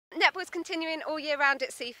netball is continuing all year round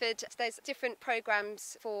at Seaford. There's different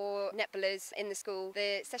programmes for netballers in the school.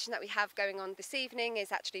 The session that we have going on this evening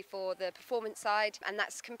is actually for the performance side, and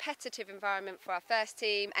that's competitive environment for our first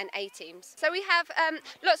team and A teams. So we have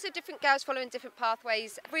lots of different girls following different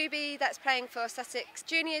pathways. Ruby, that's playing for Sussex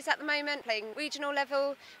Juniors at the moment, playing regional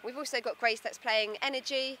level. We've also got Grace that's playing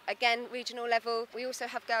Energy, again regional level. We also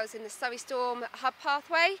have girls in the Surrey Storm Hub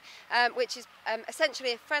pathway, which is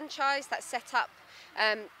essentially a franchise that's set up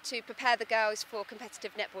to prepare the girls for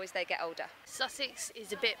competitive netball as they get older. Sussex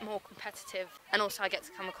is a bit more competitive, and also I get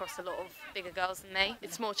to come across a lot of bigger girls than me.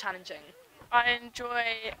 It's more challenging. I enjoy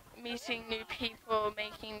meeting new people,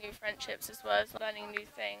 making new friendships, as well as learning new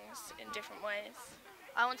things in different ways.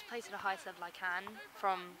 I want to play to the highest level I can,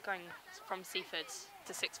 from going from Seaford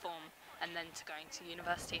to sixth form and then to going to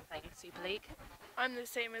university and playing Super League. I'm the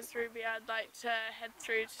same as Ruby. I'd like to head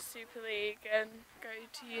through to Super League and go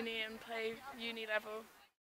to uni and play uni level.